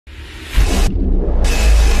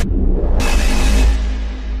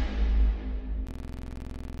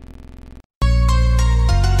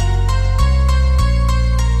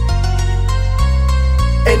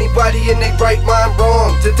Anybody in their right mind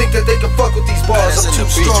wrong to think that they can fuck with these bars, I'm too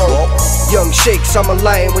strong. Young shakes, I'm a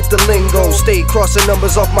lion with the lingo. Stay crossing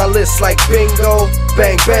numbers off my list like bingo.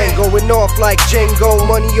 Bang bang, going off like Django.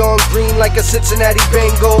 Money on green like a Cincinnati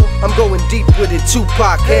Bengal. I'm going deep with it,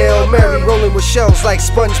 Tupac, Hail Mary. Rolling with shells like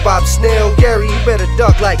SpongeBob, Snail Gary. You better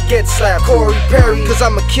duck like Get Slapped, Corey Perry. Cause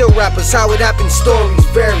I'ma kill rappers, how it happens, stories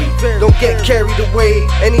vary. Don't get carried away,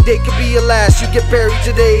 any day could be your last. You get buried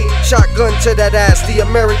today, shotgun to that ass. The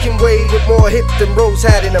American way, with more hip than Rose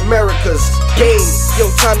had in America's game. Yo,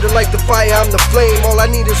 time to light the fire, I'm the flame. All I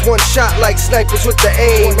need is one shot like snipers with the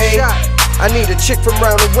aim, I need a chick from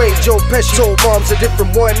round the way. Joe Pesci told moms a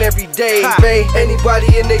different one every day, bae.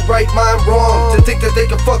 Anybody in their right mind wrong to think that they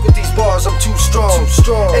can fuck with these bars, I'm too strong.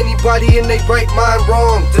 Anybody in their right mind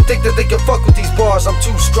wrong to think that they can fuck with these bars, I'm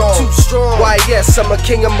too strong. Why yes, I'm a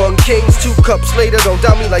king among kings. 2 cups later, don't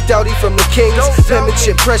doubt me like Dowdy from the Kings.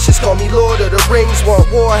 Penmanship precious, call me Lord of the Rings. Want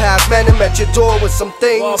war, have man, I'm at your door with some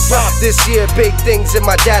things. This year, big things in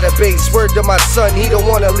my database. Word to my son, he don't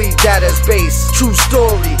wanna leave data's base. True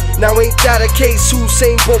story, now ain't that a case?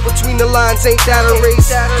 Usain Bolt between the lines, ain't that a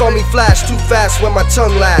race? Call me Flash, too fast when my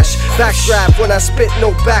tongue lash. Backstrap when I spit,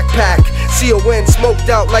 no backpack. C.O.N. smoked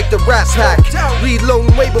out like the rap pack.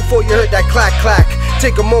 Reloading way before you heard that clack clack.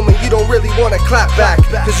 Take a moment, you don't really wanna clap back,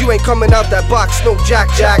 cause you ain't coming out that box, no jack.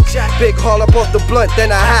 Big haul up off the blunt, then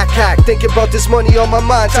I hack. Thinking about this money on my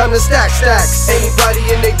mind, time to stack stacks. Anybody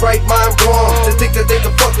in their right mind wrong to think that they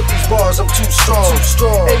can fuck with these bars, I'm too strong.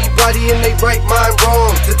 Anybody in their right mind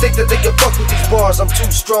wrong to think that they can fuck with these bars, I'm too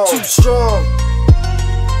strong.